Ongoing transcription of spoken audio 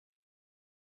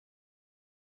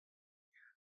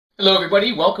Hello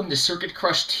everybody, welcome to Circuit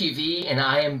Crush TV, and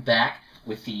I am back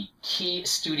with the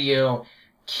Keyestudio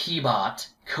Keybot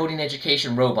coding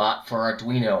education robot for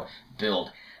Arduino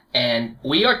build. And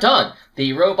we are done.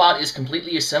 The robot is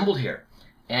completely assembled here.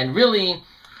 And really,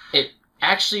 it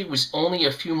actually was only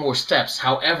a few more steps.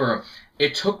 However,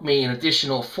 it took me an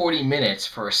additional 40 minutes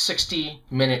for a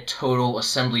 60-minute total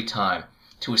assembly time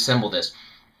to assemble this.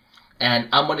 And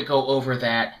I'm going to go over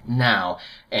that now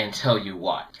and tell you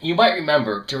why. You might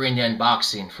remember during the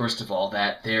unboxing, first of all,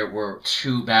 that there were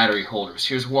two battery holders.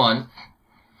 Here's one,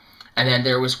 and then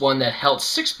there was one that held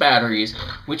 6 batteries,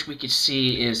 which we could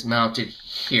see is mounted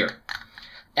here.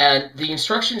 And the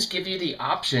instructions give you the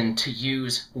option to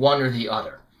use one or the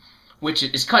other, which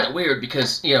is kind of weird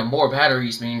because, you know, more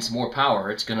batteries means more power.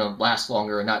 It's going to last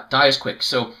longer and not die as quick.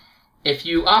 So if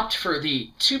you opt for the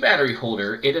 2 battery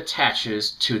holder, it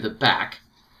attaches to the back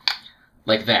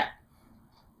like that.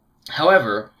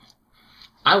 However,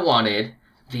 I wanted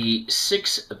the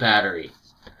 6 battery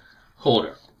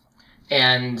holder,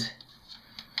 and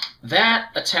that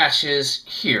attaches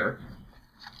here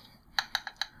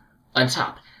on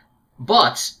top.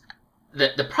 But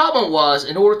the problem was,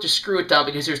 in order to screw it down,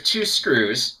 because there's 2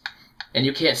 screws, and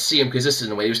you can't see them because this is in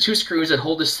the way, there's 2 screws that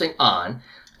hold this thing on,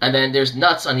 and then there's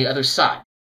nuts on the other side.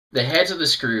 The heads of the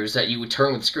screws that you would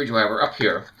turn with a screwdriver up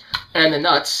here, and the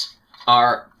nuts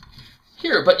are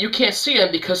here, but you can't see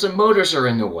them because the motors are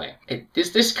in the way.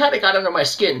 This kind of got under my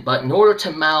skin, but in order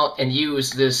to mount and use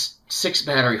this 6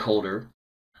 battery holder,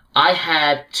 I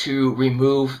had to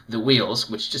remove the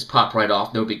wheels, which just pop right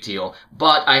off, no big deal,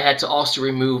 but I had to also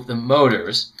remove the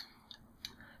motors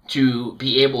to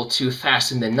be able to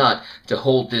fasten the nut to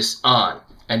hold this on,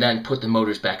 and then put the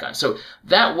motors back on. So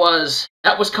that was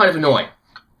kind of annoying.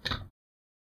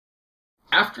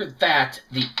 After that,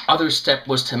 the other step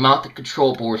was to mount the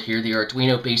control board here, the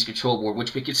Arduino based control board,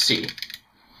 which we could see.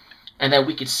 And then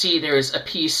we could see there is a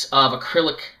piece of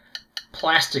acrylic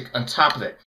plastic on top of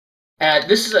it. And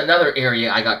this is another area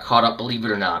I got caught up, believe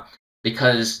it or not,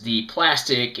 because the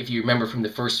plastic, if you remember from the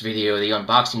first video, the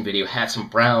unboxing video, had some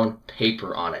brown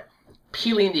paper on it.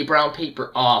 Peeling the brown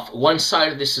paper off, one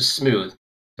side of this is smooth,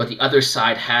 but the other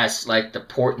side has like the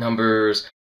port numbers,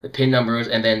 the pin numbers,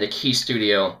 and then the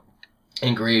Keyestudio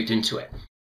engraved into it.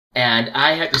 And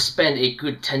I had to spend a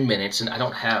good 10 minutes, and I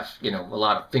don't have, you know, a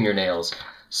lot of fingernails,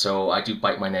 so I do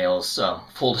bite my nails,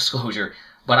 full disclosure.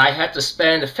 But I had to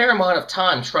spend a fair amount of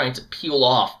time trying to peel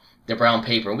off the brown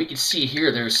paper. And we can see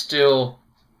here there's still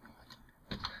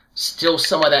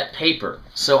some of that paper.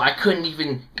 So I couldn't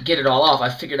even get it all off. I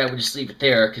figured I would just leave it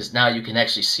there, because now you can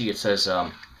actually see it says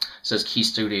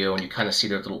Keyestudio, and you kind of see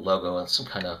their little logo and some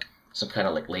kind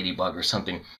of like ladybug or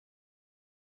something.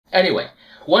 Anyway,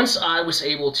 once I was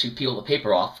able to peel the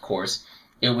paper off, of course,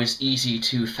 it was easy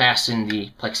to fasten the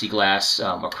plexiglass,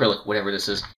 acrylic, whatever this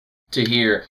is, to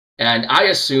here. And I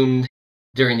assumed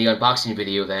during the unboxing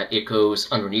video that it goes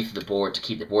underneath the board to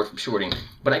keep the board from shorting,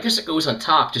 but I guess it goes on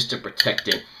top just to protect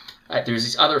it. There's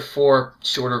these other 4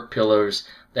 shorter pillars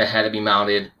that had to be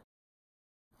mounted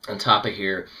on top of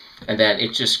here, and then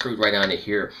it just screwed right onto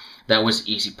here. That was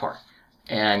the easy part.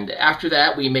 And after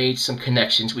that, we made some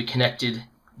connections. We connected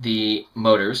the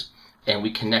motors, and we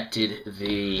connected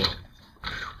the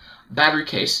battery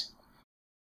case,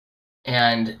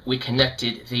 and we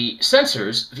connected the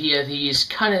sensors via these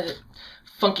kind of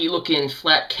funky looking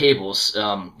flat cables.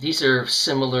 These are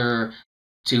similar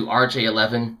to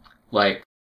RJ11, like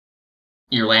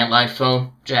your landline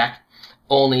phone jack,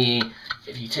 only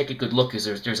if you take a good look,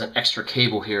 there's an extra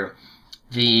cable here.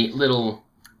 This little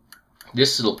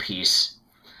piece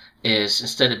is,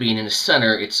 instead of being in the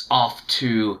center, it's off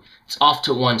to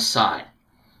one side.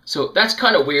 So that's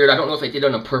kind of weird. I don't know if they did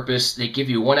it on purpose. They give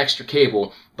you 1 extra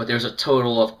cable, but there's a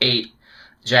total of 8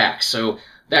 jacks. So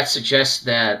that suggests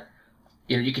that,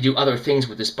 you know, you can do other things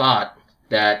with this bot,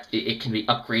 that it can be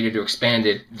upgraded or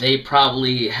expanded. They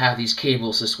probably have these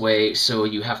cables this way, so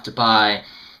you have to buy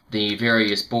the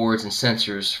various boards and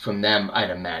sensors from them, I'd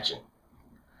imagine.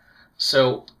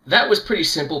 So that was pretty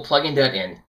simple, plugging that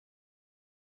in.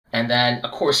 And then,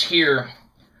 of course, here,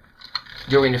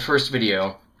 during the first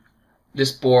video,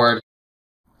 this board,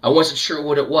 I wasn't sure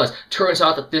what it was. Turns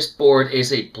out that this board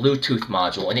is a Bluetooth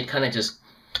module, and it kind of just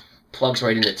plugs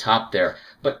right in the top there.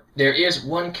 But there is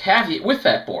one caveat with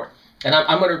that board, and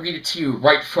I'm going to read it to you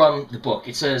right from the book.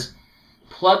 It says,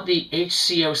 plug the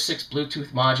HC06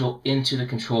 Bluetooth module into the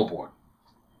control board.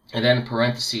 And then in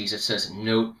parentheses it says,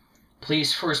 note,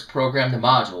 please first program the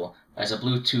module as a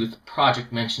Bluetooth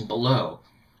project mentioned below,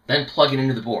 then plug it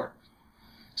into the board.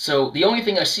 So the only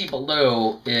thing I see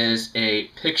below is a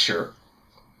picture,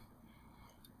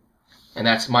 and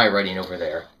that's my writing over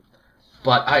there,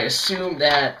 But I assume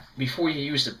that before you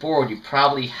use the board, you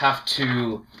probably have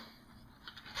to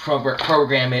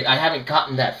program it. I haven't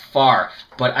gotten that far,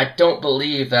 but I don't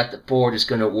believe that the board is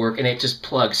going to work, and it just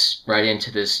plugs right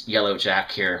into this yellow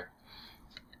jack here,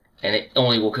 and it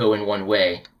only will go in one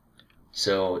way,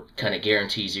 so it kind of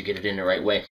guarantees you get it in the right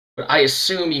way. But I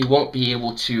assume you won't be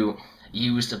able to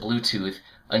use the Bluetooth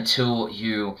until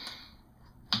you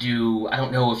do, I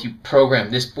don't know if you program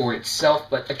this board itself,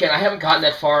 but again, I haven't gotten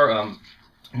that far.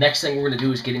 Next thing we're going to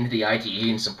do is get into the IDE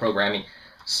and some programming.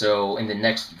 So in the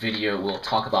next video, we'll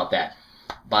talk about that.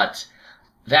 But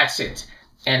that's it.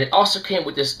 And it also came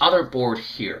with this other board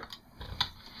here.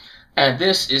 And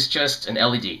this is just an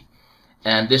LED.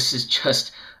 And this is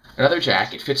just another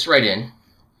jack. It fits right in.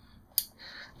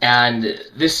 And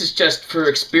this is just for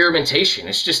experimentation.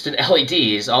 It's just an LED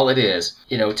is all it is.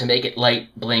 You know, to make it light,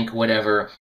 blink,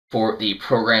 whatever, for the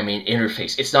programming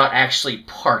interface. It's not actually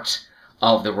part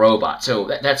of the robot. So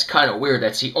that's kind of weird.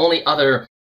 That's the only other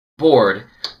board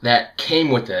that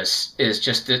came with this is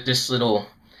just this little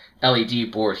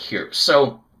LED board here.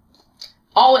 So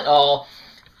all in all,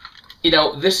 you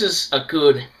know, this is a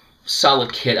good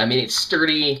solid kit. I mean, it's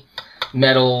sturdy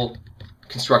metal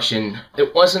construction.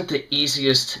 It wasn't the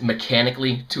easiest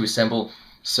mechanically to assemble,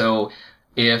 so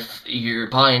if you're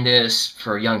buying this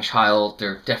for a young child,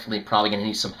 they're definitely probably going to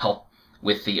need some help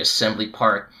with the assembly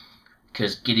part,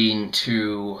 because getting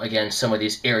to, again, some of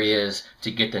these areas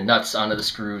to get the nuts onto the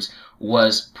screws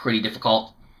was pretty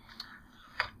difficult.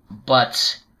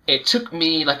 But it took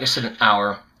me, like I said, an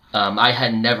hour. I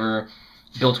had never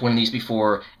built one of these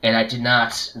before, and I did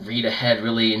not read ahead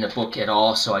really in the book at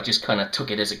all, so I just kind of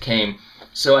took it as it came.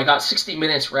 So I got 60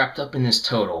 minutes wrapped up in this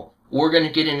total. We're going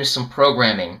to get into some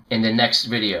programming in the next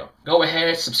video. Go ahead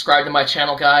and subscribe to my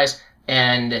channel, guys,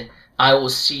 and I will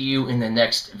see you in the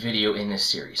next video in this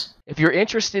series. If you're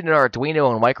interested in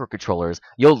Arduino and microcontrollers,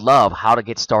 you'll love how to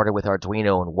get started with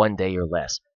Arduino in 1 day or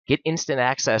less. Get instant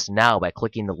access now by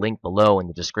clicking the link below in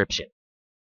the description.